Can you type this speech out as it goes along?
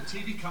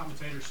TV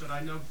commentator said,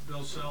 "I know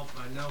Bill Self.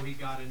 I know he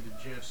got into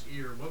Jeff's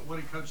ear." What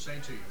did Coach say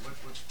to you?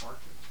 What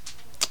sparked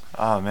it?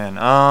 Oh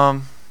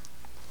man,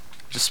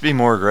 just be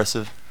more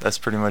aggressive. That's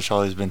pretty much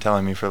all he's been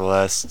telling me for the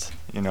last,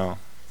 the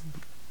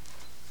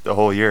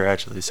whole year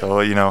actually.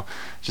 So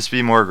just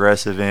be more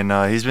aggressive, and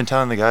he's been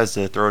telling the guys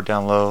to throw it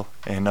down low.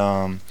 And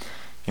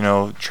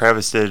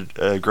Travis did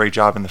a great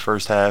job in the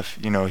first half.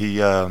 He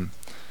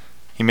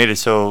made it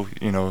so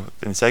in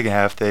the second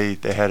half they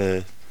had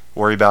to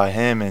worry about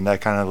him, and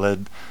that kind of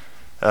led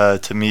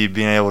to me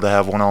being able to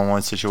have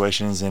one-on-one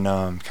situations and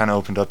kind of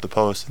opened up the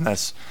post, and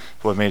that's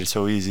what made it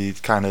so easy.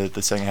 Kind of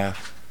the second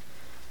half.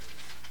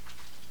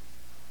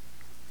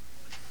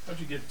 How'd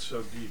you get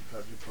so deep?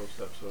 How'd you post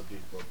up so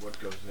deep? What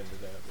goes into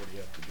that? What do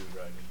you have to do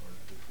right in order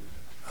to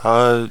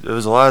do that? It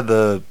was a lot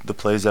of the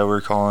plays that we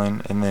were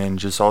calling, and then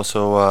just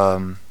also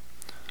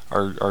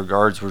our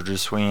guards were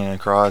just swinging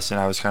across, and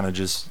I was kind of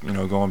just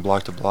going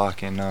block to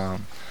block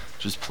and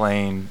just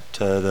playing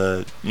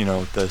to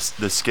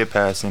the skip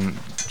pass and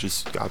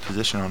just got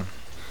position on him.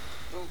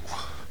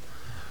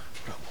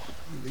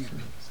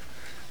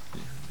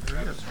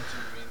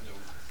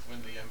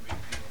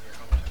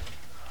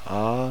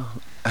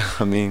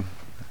 I mean,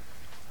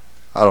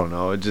 I don't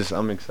know.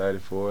 I'm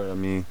excited for it. I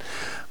mean,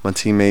 my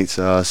teammates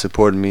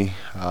supported me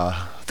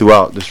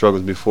throughout the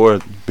struggles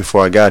before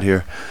I got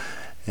here,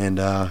 and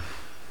I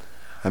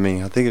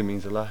think it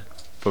means a lot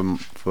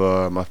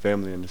for my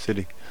family and the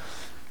city.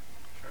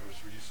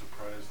 Travis, were you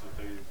surprised that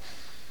they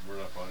were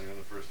not finding in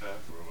the first half,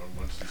 or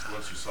once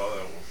you saw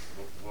that,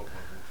 what went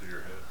through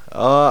your head?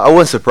 I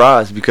wasn't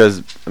surprised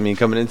because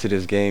coming into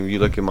this game, you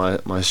look at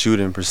my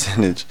shooting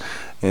percentage,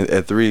 and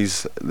at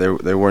threes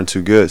they weren't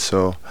too good.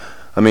 So,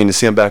 to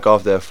see them back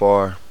off that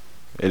far,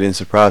 it didn't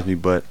surprise me.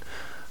 But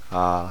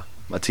my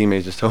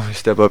teammates just told me to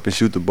step up and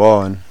shoot the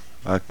ball, and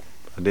I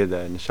did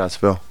that, and the shots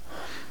fell.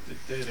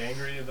 Did it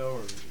anger you though,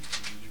 or did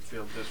you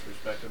feel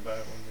disrespected by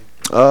it when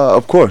they?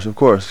 Of course,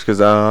 because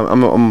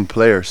I'm a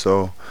player.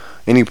 So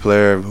any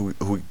player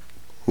who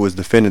is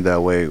defended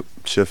that way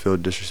should feel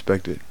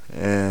disrespected.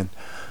 And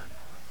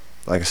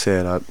like I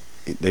said,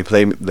 they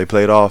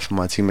played off.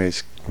 My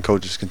teammates and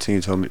coaches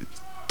continued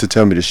to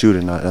tell me to shoot,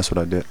 and that's what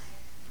I did.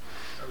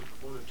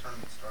 Before the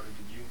tournament started,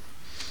 did you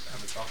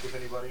have a talk with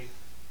anybody?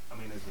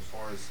 As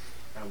far as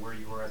kind of where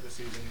you were at this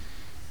season,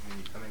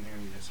 you come in here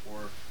and you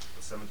score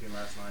 17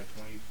 last night,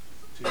 22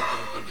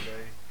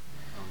 today.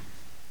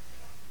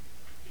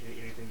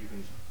 Anything you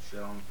can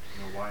share on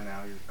why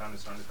now you're kind of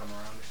starting to come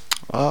around?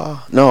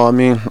 No,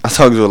 I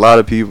talked to a lot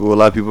of people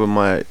in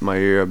my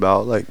ear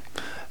about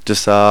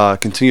just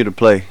continue to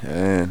play,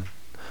 and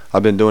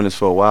I've been doing this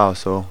for a while,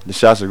 so the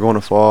shots are going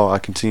to fall. I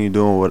continue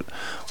doing what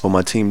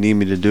my team need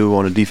me to do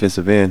on the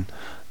defensive end,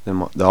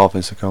 then the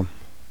offense will come.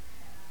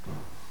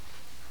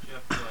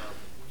 Jeff, when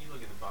you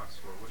look at the box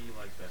score, what do you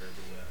like better,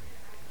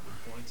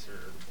 the points or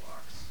the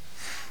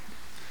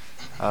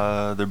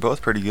blocks? They're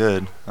both pretty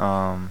good.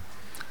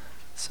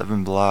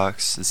 7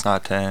 blocks, it's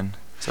not 10,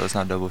 so it's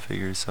not double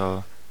figures,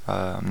 so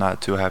I'm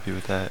not too happy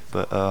with that.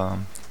 But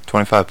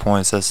 25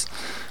 points, that's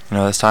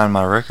tying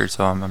my record,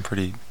 so I'm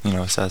pretty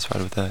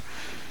satisfied with that.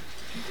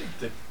 Do you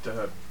think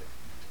that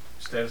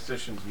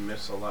statisticians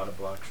miss a lot of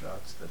block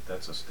shots?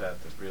 That's a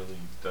stat that really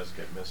does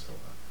get missed a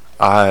lot.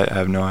 I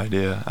have no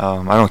idea.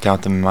 I don't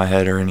count them in my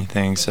head or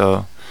anything,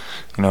 so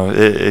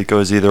it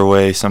goes either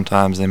way.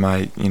 Sometimes they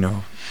might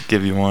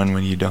give you one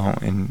when you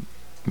don't, and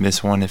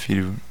miss one if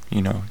you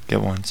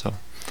get one. So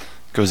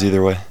it goes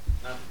either way.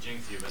 Not to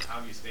jinx you, but how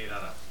have you stayed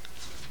out of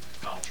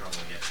foul trouble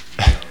yet?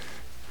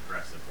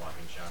 Aggressive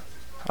blocking shots.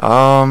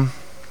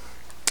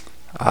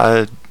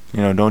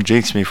 Don't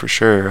jinx me for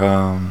sure.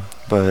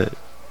 But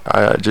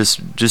I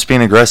just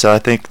being aggressive. I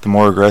think the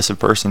more aggressive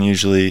person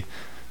usually,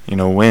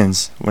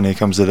 wins when it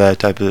comes to that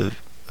type of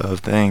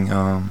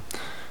thing.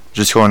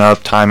 Just going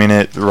up, timing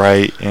it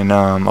right, and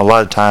a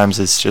lot of times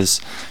it's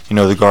just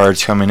the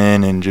guards coming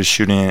in and just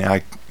shooting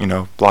it,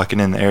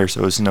 blocking in the air,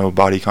 so it's no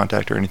body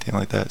contact or anything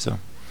like that. So,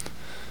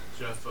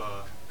 Jeff,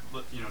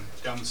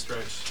 down the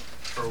stretch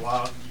for a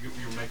while, you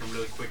were making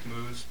really quick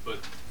moves, but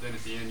then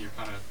at the end you're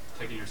kind of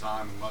taking your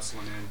time and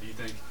muscling in. Do you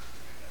think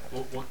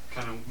what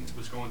kind of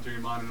was going through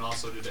your mind, and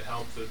also did it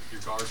help that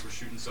your guards were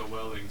shooting so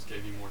well that it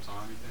gave you more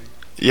time? You think?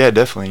 Yeah,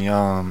 definitely.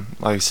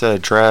 Like I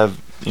said, Trav,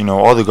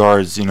 all the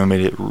guards,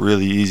 made it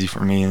really easy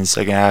for me in the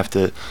second half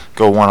to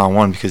go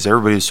one-on-one because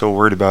everybody was so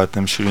worried about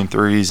them shooting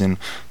threes and,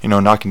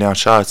 knocking down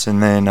shots.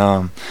 And then,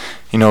 I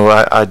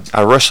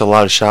rushed a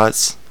lot of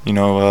shots,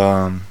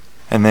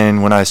 and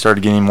then when I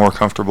started getting more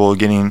comfortable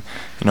getting,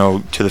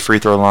 to the free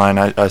throw line,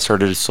 I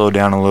started to slow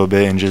down a little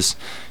bit and just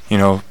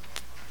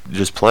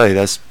play.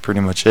 That's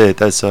pretty much it.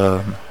 That's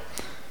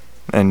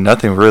and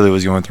nothing really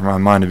was going through my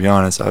mind, to be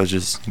honest. I was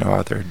just,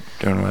 out there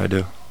doing what I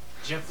do.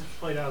 Jeff, this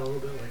played out a little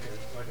bit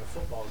like a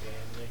football game.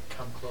 They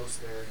come close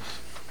there, and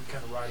you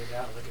kind of ride it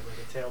out like a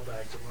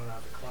tailback to run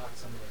out the clock.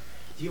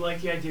 Do you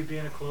like the idea of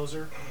being a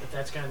closer?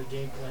 That's kind of the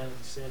game plan, like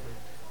you said, that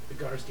the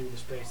guards do in the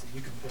space, that you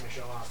can finish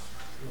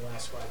off in the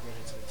last 5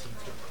 minutes and the team's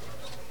getting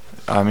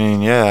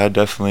close. Yeah, I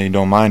definitely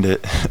don't mind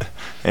it.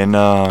 And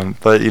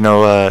but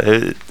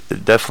it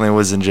definitely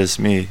wasn't just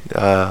me.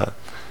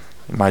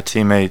 My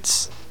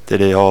teammates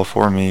did it all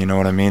for me. You know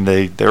what I mean?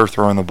 They were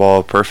throwing the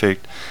ball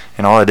perfect,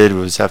 and all I did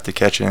was have to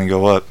catch it and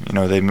go up.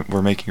 They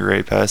were making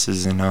great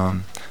passes,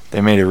 and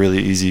they made it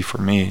really easy for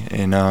me.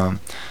 And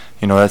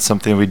that's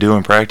something we do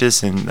in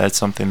practice, and that's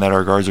something that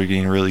our guards are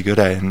getting really good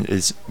at, and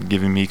is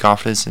giving me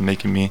confidence and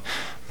making me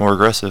more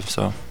aggressive.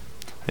 So,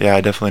 yeah,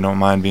 I definitely don't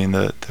mind being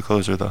the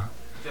closer, though.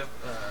 Jeff,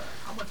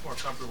 how much more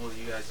comfortable do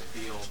you guys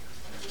feel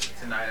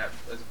tonight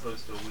as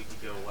opposed to a week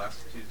ago, last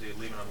Tuesday,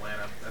 leaving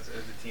Atlanta as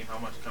a team? How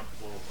much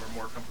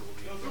more comfortable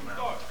do you feel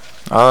now?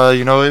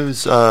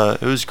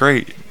 It was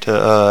great to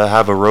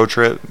have a road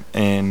trip,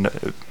 and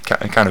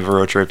kind of a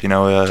road trip. We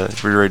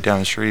were right down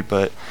the street,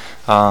 but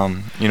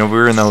we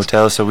were in the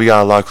hotel, so we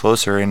got a lot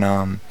closer,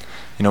 and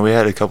we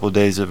had a couple of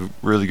days of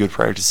really good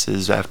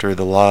practices after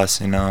the loss,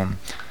 and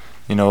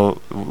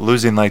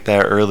losing like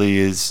that early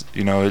is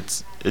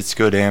it's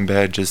good and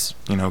bad. Just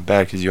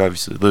bad because you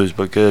obviously lose,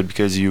 but good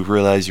because you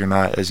realize you're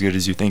not as good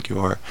as you think you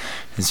are,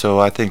 and so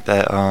I think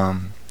that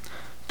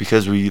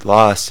because we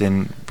lost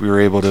and we were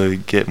able to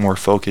get more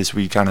focused,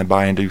 we kind of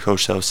buy into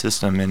Coach Self's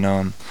system,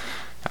 and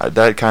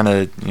that kind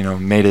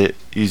of made it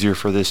easier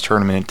for this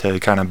tournament to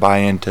kind of buy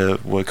into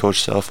what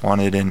Coach Self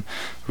wanted, and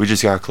we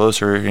just got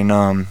closer, and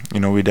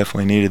we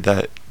definitely needed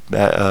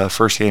that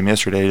first game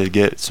yesterday to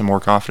get some more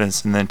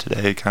confidence, and then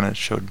today kind of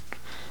showed.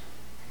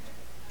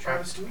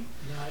 Travis, do we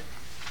not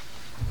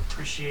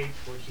appreciate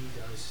what he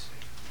does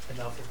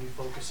enough if we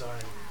focus on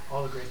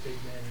all the great big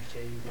men in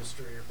KU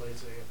history or played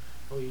say,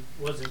 well, he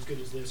wasn't as good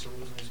as this or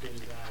wasn't as good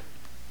as that?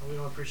 And we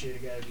don't appreciate a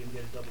guy who can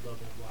get a double-double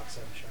and block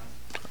 7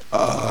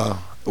 shots.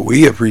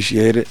 We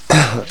appreciate it.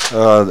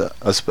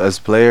 Us as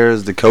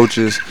players, the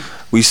coaches,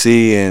 we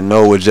see and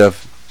know what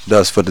Jeff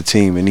does for the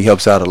team, and he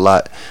helps out a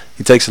lot.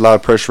 He takes a lot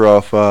of pressure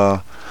off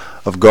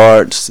of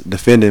guards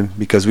defending,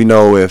 because we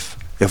know if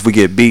we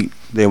get beat,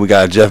 then we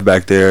got Jeff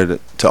back there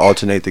to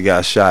alternate the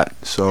guy's shot.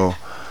 So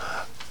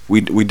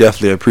we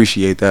definitely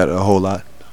appreciate that a whole lot.